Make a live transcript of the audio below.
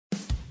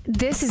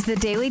This is the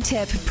Daily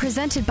Tip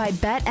presented by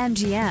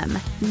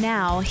BetMGM.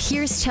 Now,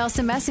 here's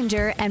Chelsea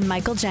Messenger and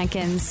Michael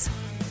Jenkins.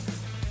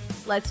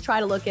 Let's try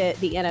to look at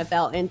the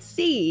NFL and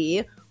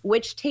see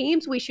which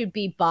teams we should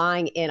be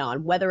buying in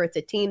on, whether it's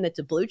a team that's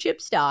a blue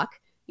chip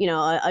stock,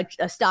 a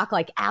stock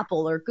like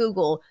Apple or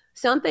Google,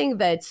 something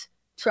that's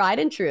tried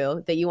and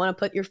true that you want to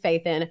put your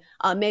faith in,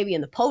 maybe in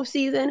the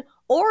postseason,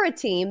 or a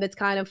team that's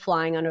kind of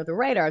flying under the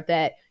radar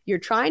that you're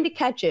trying to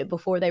catch it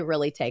before they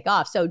really take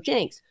off. So,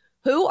 Jenks,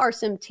 who are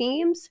some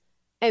teams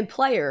and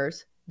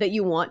players that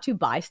you want to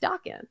buy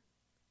stock in?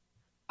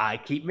 I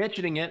keep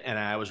mentioning it, and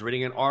I was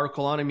reading an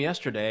article on him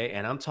yesterday,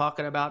 and I'm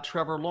talking about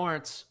Trevor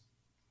Lawrence,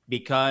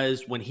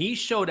 because when he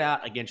showed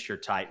out against your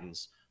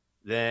Titans,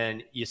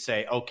 then you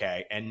say,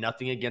 okay, and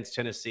nothing against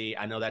Tennessee.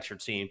 I know that's your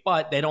team,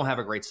 but they don't have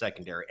a great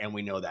secondary, and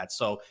we know that.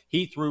 So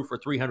he threw for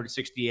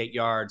 368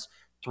 yards,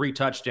 3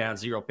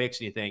 touchdowns, 0 picks,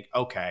 and you think,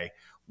 okay,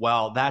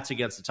 well, that's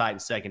against the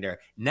Titans secondary.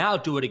 Now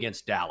do it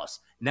against Dallas.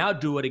 Now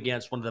do it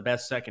against one of the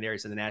best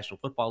secondaries in the National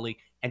Football League.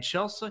 And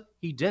Chelsea,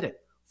 he did it.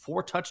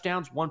 4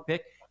 touchdowns, 1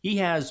 pick. He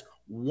has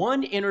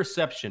 1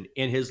 interception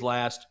in his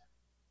last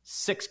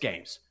 6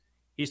 games.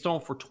 He's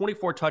thrown for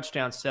 24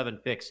 touchdowns, 7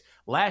 picks.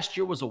 Last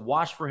year was a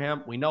wash for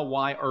him. We know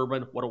why,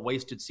 Urban. What a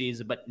wasted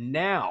season. But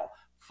now,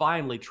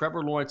 finally,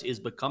 Trevor Lawrence is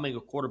becoming a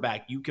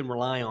quarterback you can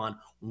rely on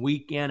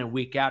week in and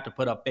week out to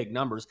put up big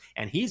numbers,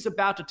 and he's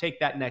about to take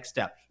that next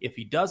step. If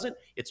he doesn't,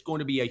 it's going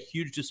to be a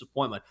huge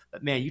disappointment.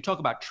 But, man, you talk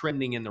about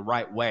trending in the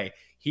right way.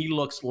 He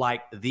looks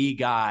like the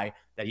guy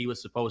that he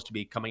was supposed to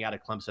be coming out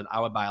of Clemson. I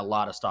would buy a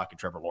lot of stock in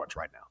Trevor Lawrence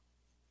right now.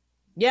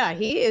 Yeah,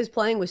 he is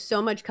playing with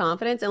so much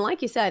confidence. And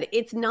like you said,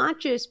 it's not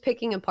just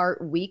picking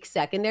apart weak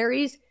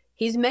secondaries.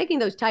 He's making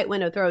those tight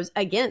window throws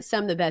against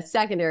some of the best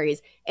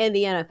secondaries in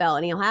the NFL.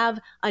 And he'll have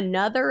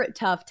another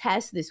tough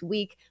test this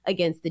week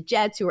against the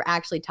Jets, who are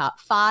actually top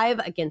 5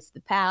 against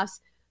the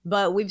pass.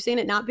 But we've seen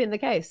it not being the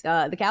case.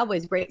 The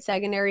Cowboys, great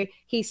secondary.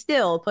 He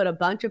still put a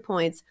bunch of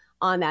points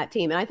on that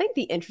team. And I think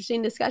the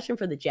interesting discussion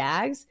for the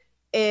Jags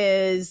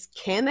is,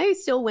 can they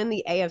still win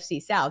the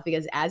AFC South?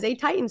 Because as a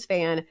Titans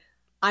fan,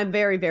 I'm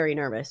very, very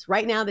nervous.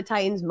 Right now, the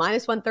Titans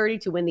minus 130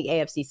 to win the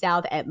AFC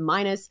South at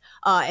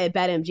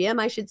BetMGM,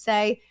 I should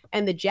say.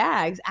 And the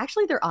Jags,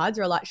 actually, their odds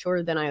are a lot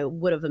shorter than I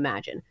would have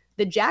imagined.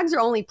 The Jags are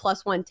only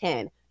plus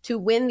 110 to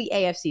win the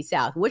AFC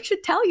South, which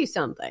should tell you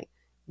something.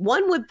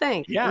 One would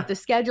think with the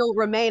schedule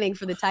remaining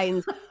for the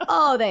Titans,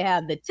 they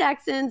have the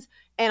Texans,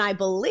 and I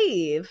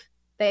believe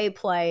they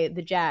play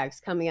the Jags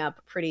coming up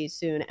pretty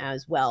soon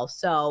as well.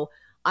 So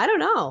I don't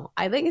know.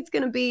 I think it's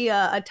going to be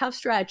a tough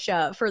stretch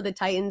for the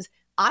Titans.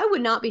 I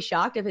would not be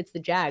shocked if it's the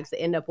Jags that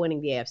end up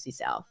winning the AFC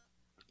South.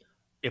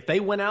 If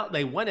they win out,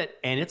 they win it,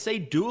 and it's a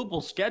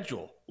doable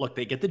schedule. Look,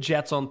 they get the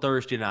Jets on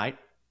Thursday night.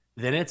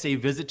 Then it's a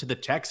visit to the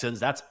Texans.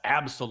 That's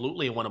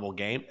absolutely a winnable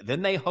game.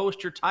 Then they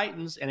host your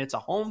Titans, and it's a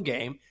home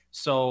game.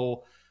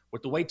 So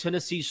with the way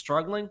Tennessee's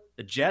struggling,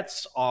 the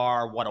Jets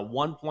are, a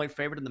 1-point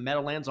favorite in the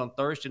Meadowlands on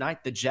Thursday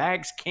night. The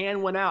Jags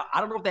can win out. I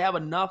don't know if they have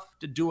enough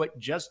to do it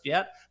just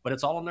yet, but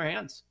it's all in their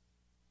hands.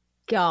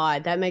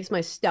 God, that makes my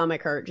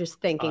stomach hurt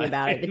just thinking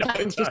about it. The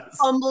Titans just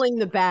fumbling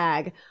the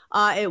bag.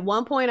 At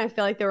one point, I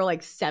feel like they were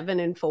like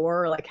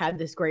 7-4, like had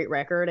this great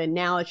record. And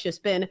now it's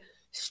just been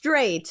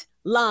straight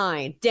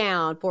line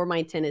down for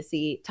my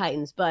Tennessee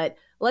Titans. But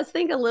let's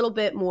think a little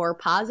bit more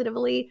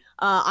positively.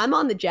 I'm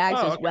on the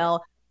Jags as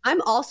well.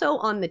 I'm also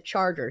on the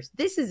Chargers.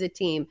 This is a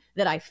team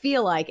that I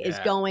feel like is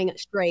going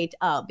straight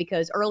up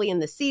because early in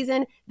the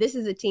season, this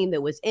is a team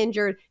that was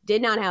injured, did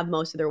not have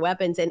most of their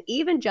weapons. And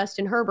even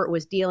Justin Herbert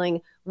was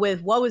dealing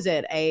with,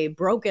 a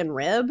broken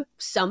rib,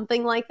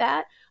 something like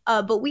that.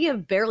 But we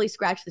have barely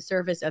scratched the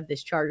surface of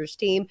this Chargers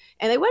team.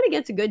 And they went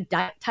against a good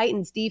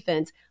Titans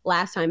defense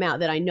last time out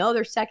that I know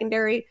their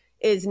secondary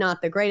is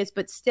not the greatest,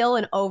 but still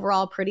an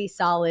overall pretty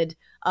solid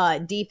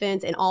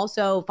defense, and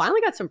also finally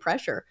got some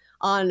pressure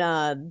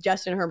on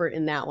Justin Herbert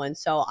in that one.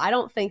 So I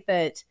don't think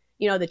that,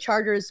 the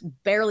Chargers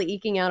barely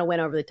eking out a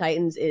win over the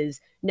Titans is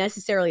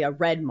necessarily a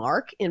red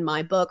mark in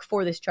my book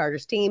for this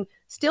Chargers team.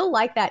 Still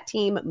like that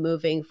team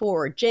moving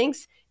forward.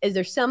 Jinx, is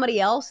there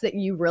somebody else that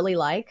you really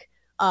like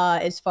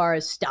as far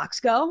as stocks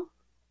go?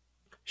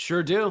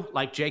 Sure do.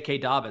 Like J.K.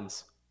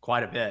 Dobbins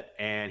quite a bit.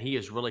 And he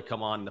has really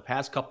come on the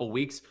past couple of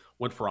weeks.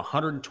 Went for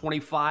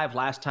 125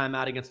 last time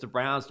out against the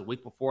Browns. The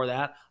week before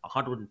that,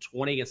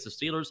 120 against the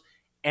Steelers.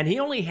 And he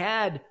only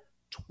had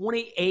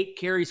 28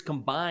 carries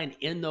combined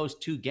in those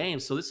 2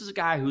 games. So this is a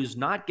guy who's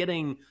not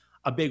getting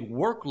a big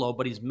workload,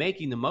 but he's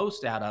making the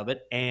most out of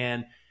it.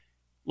 And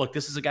look,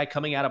 this is a guy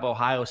coming out of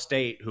Ohio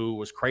State who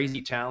was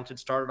crazy talented,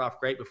 started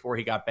off great before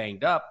he got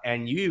banged up.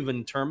 And you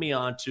even turned me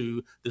on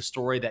to the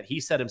story that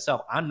he said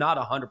himself, I'm not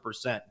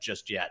 100%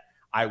 just yet.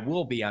 I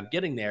will be. I'm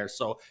getting there.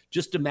 So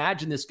just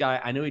imagine this guy.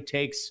 I know he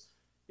takes,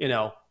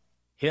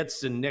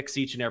 hits and nicks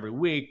each and every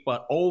week,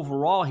 but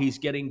overall he's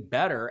getting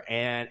better.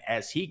 And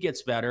as he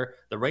gets better,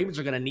 the Ravens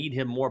are going to need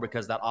him more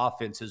because that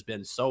offense has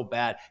been so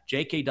bad.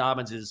 J.K.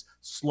 Dobbins is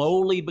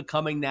slowly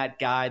becoming that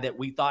guy that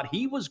we thought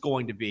he was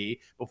going to be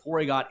before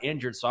he got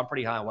injured. So I'm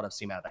pretty high on what I've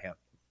seen out of him.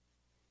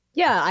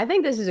 Yeah, I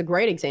think this is a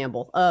great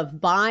example of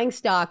buying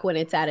stock when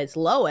it's at its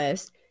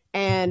lowest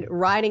and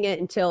riding it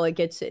until it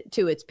gets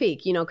to its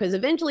peak, because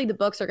eventually the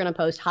books are going to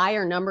post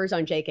higher numbers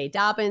on J.K.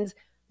 Dobbins.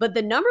 But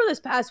the number this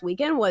past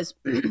weekend was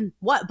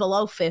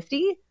below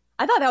 50?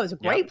 I thought that was a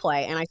great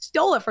play, and I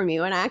stole it from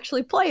you, and I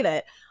actually played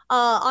it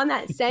on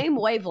that same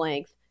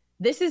wavelength.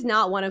 This is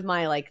not one of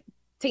my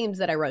teams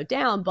that I wrote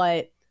down,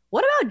 but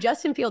what about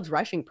Justin Fields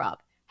rushing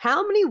prop?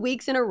 How many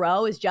weeks in a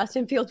row is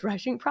Justin Fields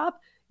rushing prop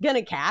going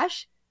to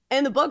cash?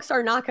 And the books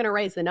are not going to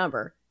raise the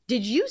number.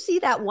 Did you see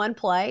that one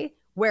play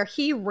where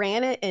he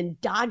ran it and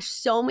dodged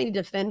so many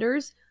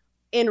defenders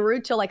en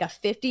route to a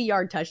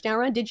 50-yard touchdown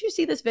run? Did you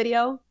see this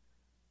video?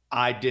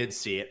 I did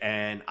see it,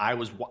 and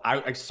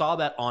I saw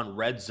that on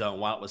Red Zone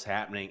while it was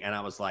happening, and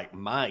I was like,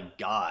 my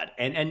God.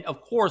 And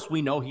of course,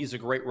 we know he's a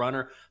great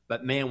runner,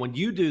 but man, when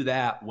you do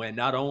that, when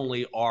not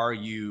only are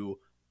you're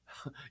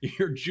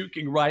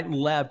juking right and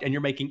left and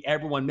you're making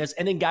everyone miss,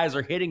 and then guys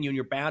are hitting you and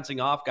you're bouncing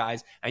off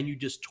guys, and you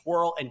just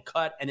twirl and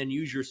cut and then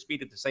use your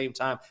speed at the same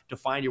time to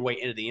find your way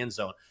into the end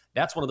zone.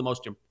 That's one of the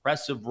most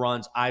impressive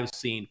runs I've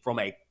seen from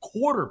a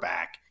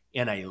quarterback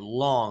in a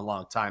long,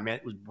 long time, man.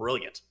 It was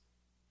brilliant.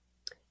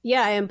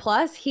 Yeah, and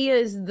plus he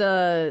is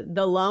the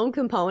lone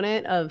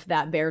component of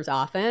that Bears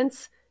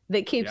offense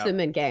that keeps them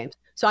in games.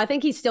 So I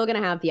think he's still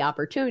going to have the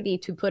opportunity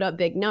to put up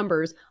big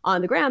numbers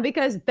on the ground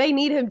because they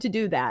need him to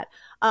do that.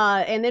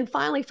 And then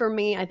finally, for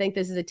me, I think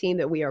this is a team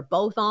that we are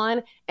both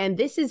on. And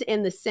this is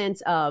in the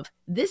sense of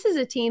this is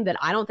a team that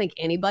I don't think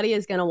anybody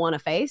is going to want to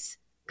face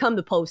come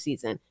the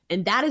postseason.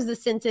 And that is the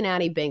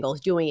Cincinnati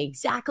Bengals doing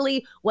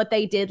exactly what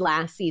they did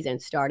last season,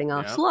 starting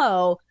off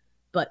slow,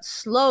 but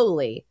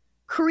slowly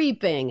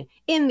creeping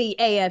in the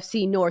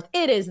AFC North.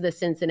 It is the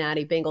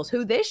Cincinnati Bengals,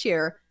 who this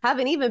year have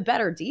an even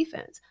better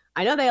defense.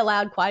 I know they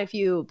allowed quite a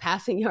few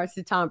passing yards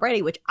to Tom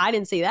Brady, which I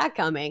didn't see that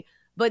coming,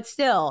 but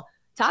still,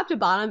 top to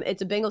bottom,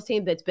 it's a Bengals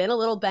team that's been a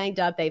little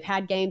banged up. They've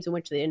had games in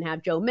which they didn't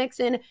have Joe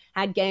Mixon,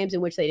 had games in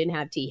which they didn't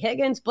have T.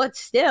 Higgins, but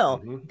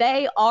still,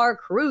 they are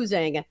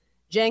cruising.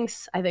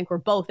 Jenks, I think we're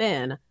both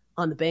in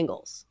on the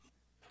Bengals.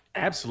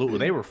 Absolutely.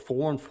 They were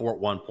 4-4 at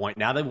one point.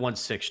 Now they've won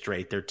 6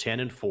 straight. They're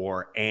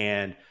 10-4,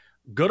 and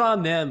good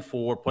on them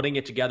for putting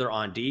it together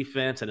on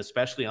defense and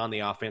especially on the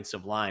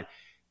offensive line.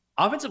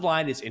 Offensive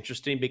line is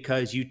interesting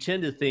because you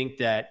tend to think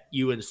that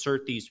you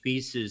insert these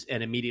pieces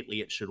and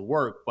immediately it should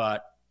work,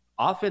 but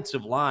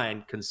offensive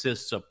line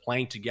consists of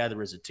playing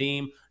together as a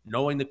team,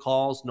 knowing the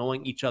calls,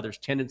 knowing each other's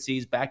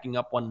tendencies, backing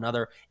up one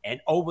another, and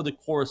over the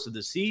course of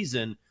the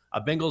season,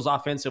 a Bengals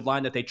offensive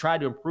line that they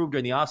tried to improve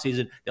during the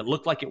offseason that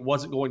looked like it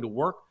wasn't going to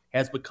work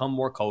has become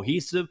more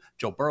cohesive.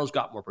 Joe Burrow's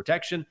got more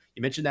protection.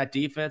 You mentioned that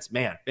defense.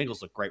 Man,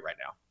 Bengals look great right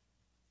now.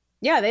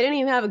 Yeah, they didn't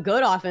even have a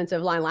good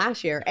offensive line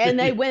last year, and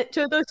they went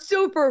to the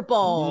Super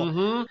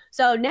Bowl.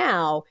 So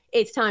now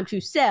it's time to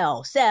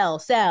sell.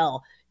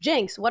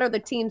 Jenks, what are the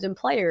teams and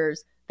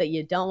players that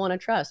you don't want to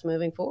trust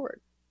moving forward?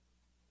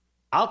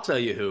 I'll tell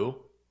you who.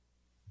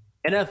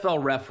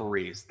 NFL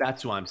referees.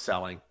 That's who I'm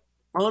selling.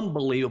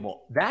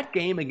 Unbelievable. That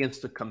game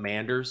against the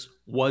Commanders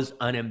was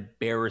an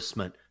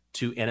embarrassment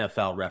to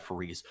NFL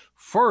referees.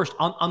 First,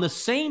 on the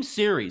same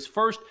series,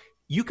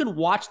 you can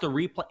watch the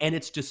replay, and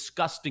it's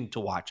disgusting to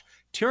watch.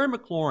 Terry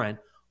McLaurin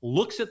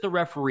looks at the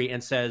referee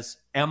and says,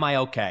 am I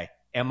okay?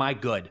 Am I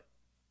good?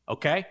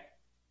 Okay?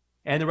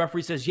 And the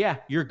referee says, yeah,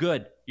 you're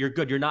good. You're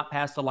good. You're not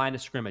past the line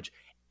of scrimmage.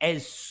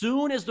 As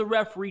soon as the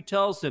referee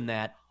tells him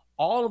that,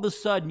 all of a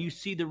sudden you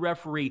see the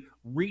referee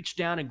reach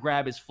down and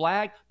grab his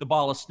flag. The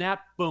ball is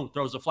snapped. Boom,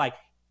 throws a flag.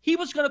 He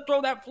was going to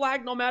throw that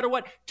flag no matter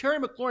what. Terry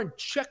McLaurin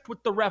checked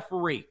with the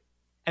referee.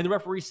 And the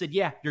referee said,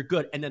 yeah, you're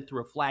good. And then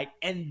threw a flag.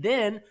 And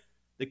then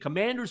the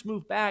Commanders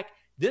moved back.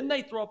 Then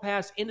they throw a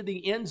pass into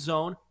the end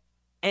zone.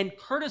 And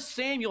Curtis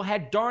Samuel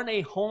had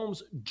Darnay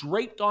Holmes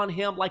draped on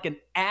him like an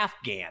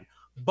Afghan.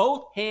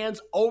 Both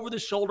hands over the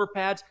shoulder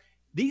pads.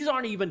 These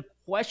aren't even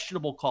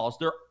questionable calls.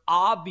 They're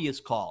obvious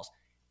calls.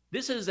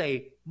 This is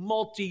a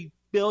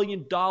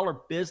multi-billion-dollar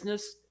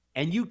business,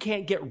 and you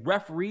can't get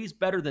referees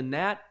better than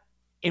that.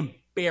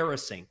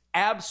 Embarrassing.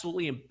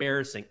 Absolutely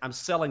embarrassing. I'm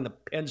selling the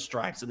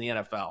pinstripes in the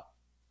NFL.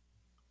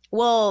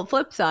 Well,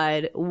 flip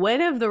side, when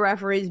have the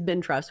referees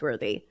been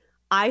trustworthy?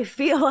 I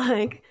feel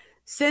like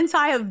since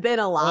I have been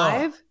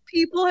alive,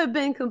 people have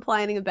been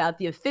complaining about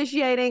the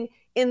officiating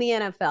in the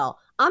NFL.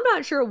 I'm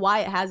not sure why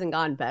it hasn't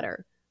gotten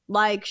better.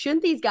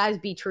 Shouldn't these guys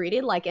be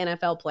treated like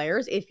NFL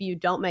players? If you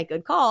don't make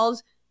good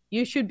calls,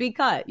 you should be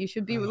cut. You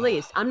should be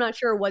released. I'm not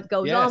sure what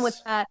goes on with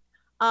that.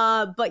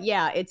 But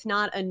yeah, it's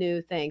not a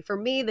new thing. For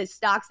me, the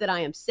stocks that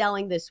I am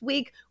selling this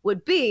week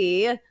would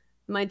be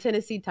my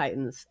Tennessee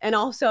Titans and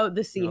also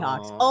the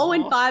Seahawks.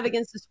 0-5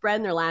 against the spread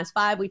in their last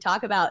 5. We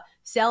talk about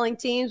selling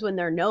teams when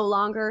they're no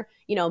longer,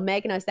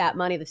 making us that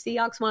money. The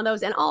Seahawks, one of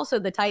those, and also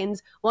the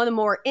Titans, one of the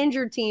more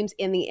injured teams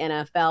in the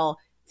NFL.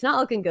 It's not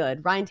looking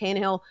good. Ryan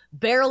Tannehill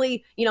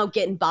barely,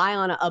 getting by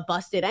on a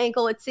busted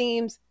ankle, it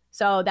seems.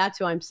 So that's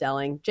who I'm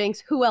selling.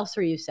 Jenks, who else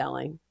are you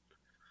selling?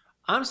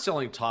 I'm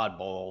selling Todd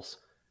Bowles.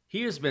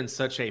 He has been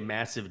such a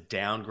massive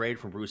downgrade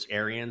from Bruce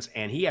Arians,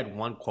 and he had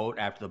one quote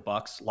after the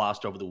Bucs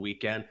lost over the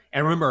weekend.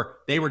 And remember,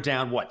 they were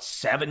down,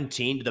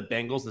 17 to the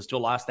Bengals and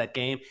still lost that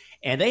game.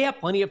 And they have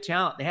plenty of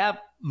talent. They have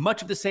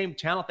much of the same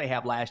talent they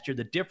have last year.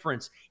 The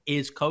difference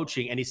is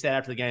coaching. And he said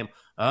after the game,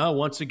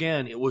 once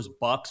again, it was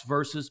Bucs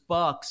versus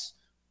Bucs.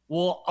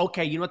 Well,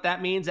 okay, you know what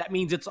that means? That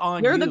means it's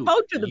on you. You're the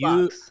coach of the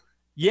Bucs.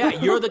 Yeah,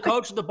 you're the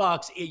coach of the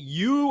Bucs.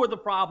 You are the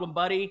problem,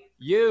 buddy.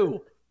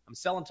 You. I'm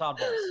selling Todd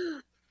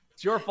Bowles.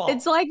 It's your fault.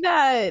 It's like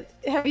that.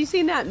 Have you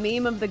seen that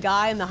meme of the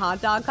guy in the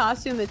hot dog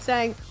costume that's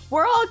saying,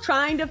 we're all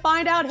trying to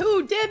find out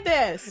who did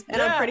this?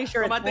 And I'm pretty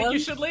sure it's I think him. you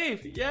should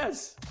leave.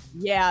 Yes.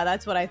 Yeah,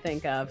 that's what I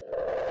think of.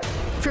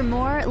 For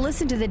more,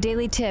 listen to the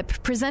Daily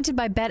Tip presented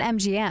by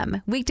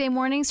BetMGM. Weekday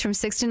mornings from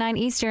 6 to 9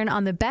 Eastern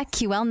on the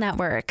BetQL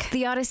network,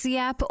 the Odyssey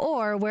app,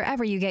 or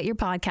wherever you get your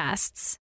podcasts.